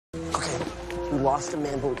lost a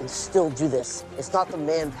man, but we can still do this. It's not the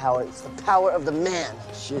manpower, it's the power of the man.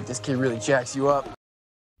 Shit, this kid really jacks you up.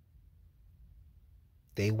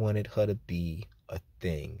 They wanted her to be a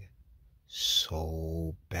thing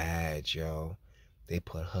so bad, yo. They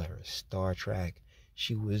put her in Star Trek.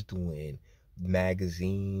 She was doing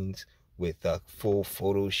magazines with full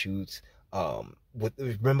photo shoots.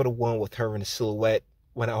 Remember the one with her in the silhouette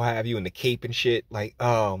when I'll have you in the cape and shit? Like,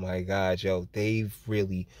 oh my God, yo. They've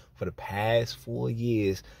really, for the past 4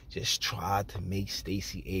 years, just tried to make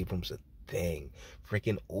Stacey Abrams a thing.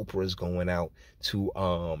 Freaking Oprah's going out to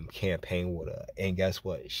campaign with her, and guess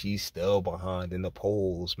what? She's still behind in the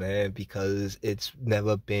polls, man, because it's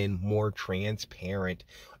never been more transparent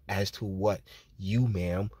as to what you,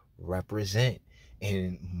 ma'am, represent.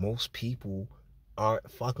 And most people aren't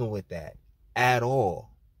fucking with that at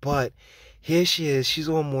all. But here she is. She's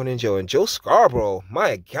on Morning Joe. And Joe Scarborough,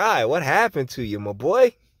 my guy, what happened to you, my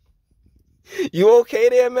boy? You okay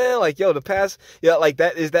there, man? Like, yo, the past, yeah, like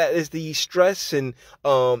that is the stress and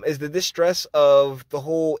is the distress of the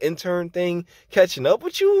whole intern thing catching up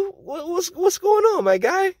with you? What's going on, my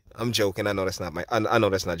guy? I'm joking. I know that's not I know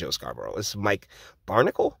that's not Joe Scarborough. It's Mike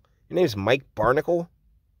Barnacle. Your name's Mike Barnacle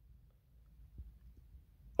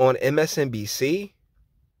on MSNBC.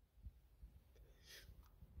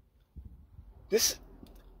 This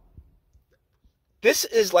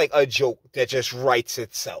is like a joke that just writes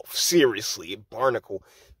itself. Seriously, Barnacle.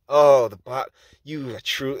 Oh, you a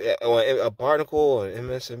true a Barnacle on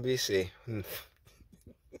MSNBC. Oh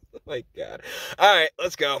my God. All right,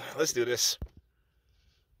 let's go. Let's do this.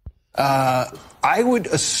 I would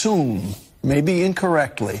assume, maybe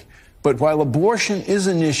incorrectly, but while abortion is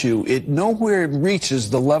an issue, it nowhere reaches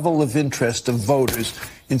the level of interest of voters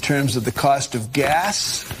in terms of the cost of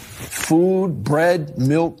gas, food, bread,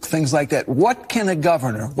 milk, things like that. What can a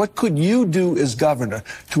governor, what could you do as governor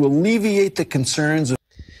to alleviate the concerns of...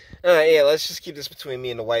 Yeah, let's just keep this between me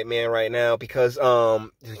and the white man right now because,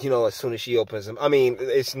 you know, as soon as she opens them, I mean,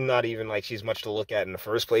 it's not even like she's much to look at in the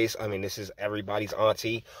first place. I mean, this is everybody's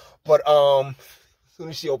auntie. But, as soon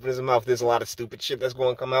as she opens her mouth, there's a lot of stupid shit that's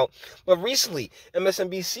going to come out. But recently,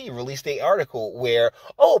 MSNBC released an article where,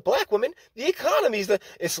 oh, black women, the economy is the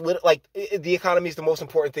most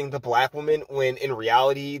important thing to black women, when in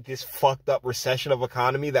reality, this fucked up recession of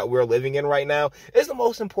economy that we're living in right now is the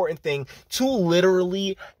most important thing to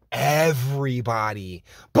literally everybody.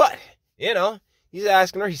 But, you know, he's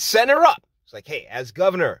asking her, he's setting her up. It's like, hey, as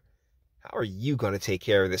governor, how are you going to take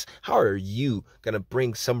care of this? How are you going to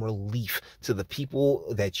bring some relief to the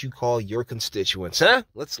people that you call your constituents, huh?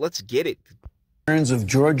 Let's get it. Concerns of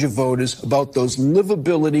Georgia voters about those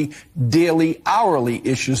livability, daily, hourly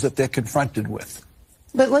issues that they're confronted with.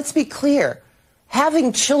 But let's be clear.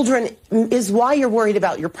 Having children is why you're worried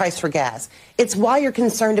about your price for gas. It's why you're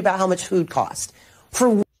concerned about how much food costs.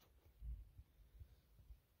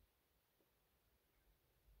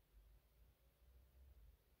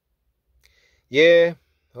 Yeah,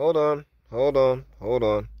 hold on.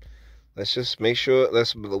 Let's just make sure, I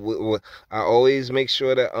always make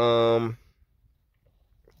sure that,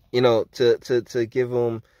 you know, to give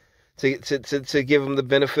them, to give them the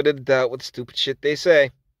benefit of the doubt with stupid shit they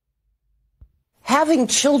say. Having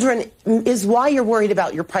children is why you're worried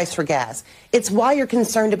about your price for gas. It's why you're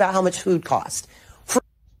concerned about how much food costs.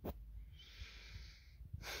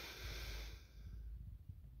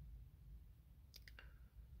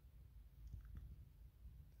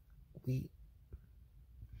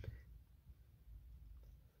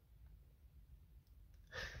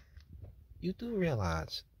 You do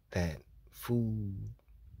realize that food,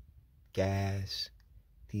 gas,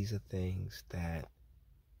 these are things that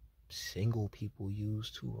single people use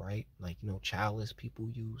too, right? Like, you know, childless people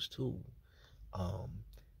use too.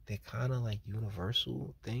 They're kind of like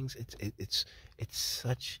universal things. It's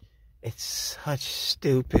such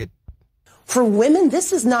stupid. For women,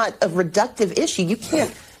 this is not a reductive issue. You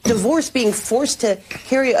can't divorce being forced to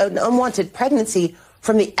carry an unwanted pregnancy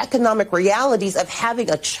from the economic realities of having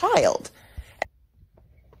a child.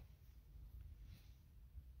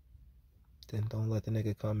 Then don't let the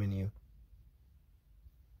nigga come in you.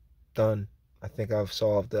 Done. I think I've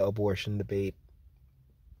solved the abortion debate.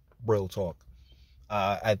 Real talk.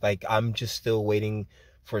 I'm just still waiting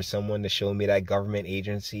for someone to show me that government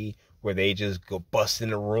agency where they just go bust in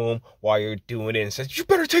the room while you're doing it and says, you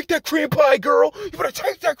better take that cream pie, girl. You better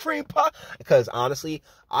take that cream pie. Because honestly,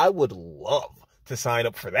 I would love to sign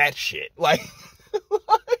up for that shit. Like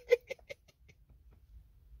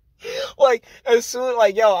Like, as soon,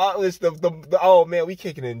 like, yo, it's oh man, we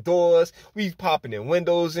kicking in doors, we popping in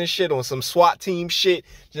windows and shit on some SWAT team shit,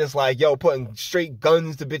 just like, yo, putting straight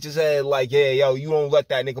guns to bitches' head, like, yeah, yo, you don't let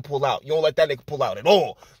that nigga pull out. You don't let that nigga pull out at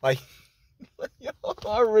all. Like, y'all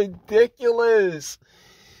are ridiculous.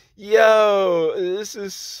 Yo, this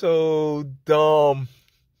is so dumb.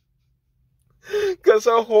 Because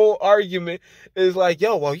her whole argument is like,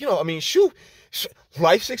 yo, well, you know, I mean, shoot,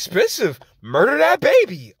 life's expensive. Murder that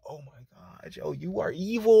baby. Oh my God, yo, you are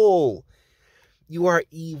evil. You are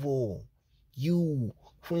evil. You,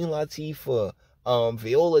 Queen Latifah,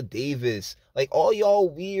 Viola Davis, like all y'all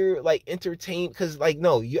weird, like entertain, because like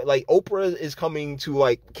no, you, like Oprah is coming to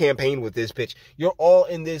like campaign with this bitch. You're all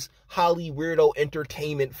in this Holly weirdo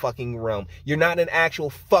entertainment fucking realm. You're not an actual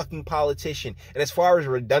fucking politician. And as far as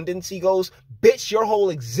redundancy goes, bitch, your whole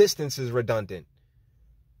existence is redundant.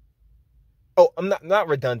 Oh, I'm not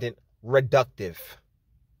redundant, reductive.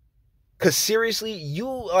 Cause seriously,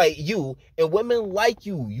 you and women like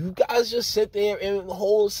you guys just sit there and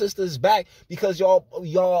hold sisters back because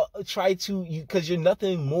y'all try to, because you're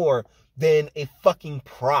nothing more than a fucking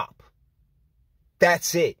prop.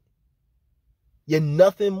 That's it. You're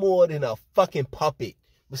nothing more than a fucking puppet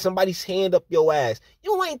with somebody's hand up your ass.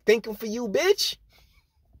 You ain't thinking for you, bitch.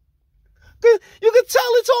 You can tell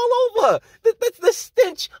it's all over. The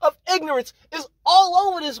stench of ignorance is all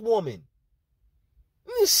over this woman.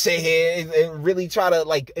 You sit here and really try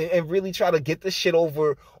to get this shit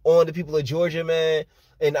over on the people of Georgia, man.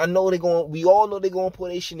 And I know we all know they're going to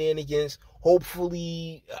put their shenanigans.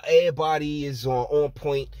 Hopefully everybody is on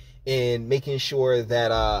point and making sure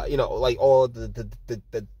that, you know, like all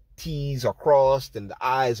the T's are crossed and the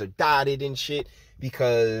I's are dotted and shit,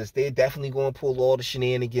 because they're definitely going to pull all the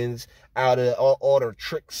shenanigans out of all the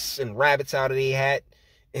tricks and rabbits out of their hat.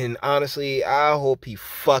 And honestly, I hope he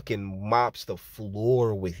fucking mops the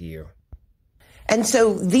floor with you. And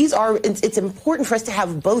so it's important for us to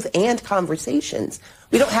have both and conversations.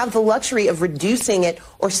 We don't have the luxury of reducing it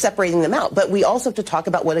or separating them out, but we also have to talk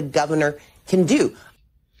about what a governor can do.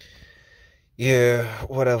 Yeah,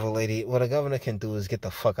 whatever, lady. What a governor can do is get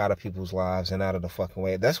the fuck out of people's lives and out of the fucking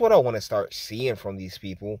way. That's what I want to start seeing from these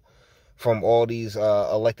people, from all these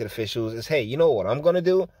elected officials, is, hey, you know what I'm going to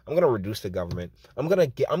do? I'm going to reduce the government. I'm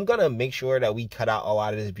going to make sure that we cut out a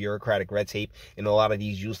lot of this bureaucratic red tape, and a lot of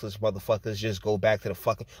these useless motherfuckers just go back to the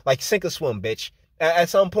fucking, like, sink or swim, bitch. At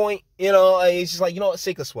some point, you know, it's just like, you know what,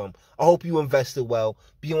 sink or swim. I hope you invested well.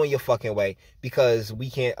 Be on your fucking way, because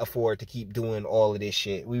we can't afford to keep doing all of this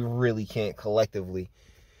shit. We really can't collectively.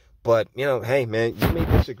 But, you know, hey, man, you may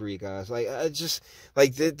disagree, guys. Like, I just,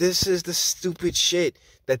 like, this is the stupid shit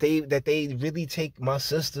that they really take my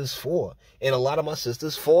sisters for. And a lot of my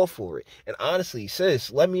sisters fall for it. And honestly,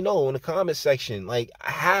 sis, let me know in the comment section, like,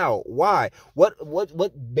 how, why,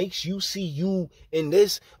 what makes you see you in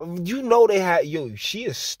this? You know she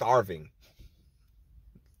is starving.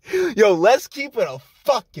 Yo, let's keep it a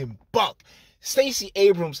fucking buck. Stacey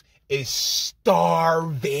Abrams is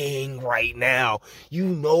starving right now. You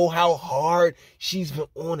know how hard she's been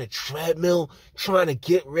on a treadmill trying to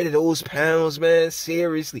get rid of those pounds, man.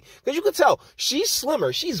 Seriously. Because you can tell, she's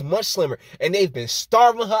slimmer. She's much slimmer. And they've been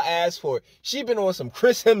starving her ass for it. She's been on some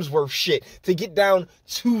Chris Hemsworth shit to get down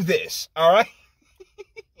to this. All right?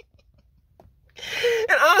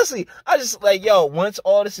 And honestly, I just like, yo, once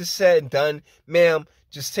all this is said and done, ma'am,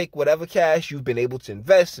 just take whatever cash you've been able to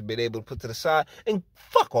invest and been able to put to the side and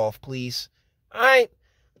fuck off, please. All right?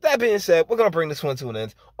 That being said, we're going to bring this one to an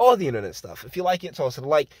end. All the internet stuff. If you like it, toss it a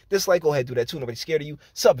like. Dislike, go ahead, do that too. Nobody's scared of you.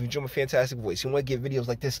 Sub if you enjoy my fantastic voice. You want to get videos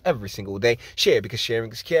like this every single day. Share, because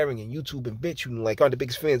sharing is caring. And YouTube and Bitchute aren't the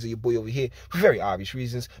biggest fans of your boy over here for very obvious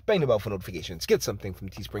reasons. Bang the bell for notifications. Get something from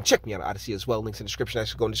Teespring. Check me out on Odyssey as well. Links in the description.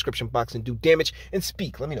 Actually, go in the description box and do damage and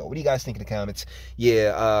speak. Let me know. What do you guys think in the comments?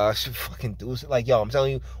 Yeah, she fucking do it. Like, yo, I'm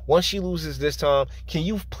telling you, once she loses this time, can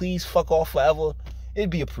you please fuck off forever? It'd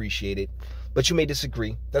be appreciated. But you may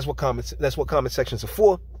disagree. That's what comment sections are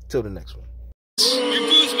for. Till the next one. Your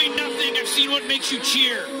booze mean nothing. I've seen what makes you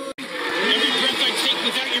cheer. Every breath I take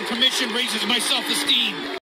without your permission raises my self-esteem.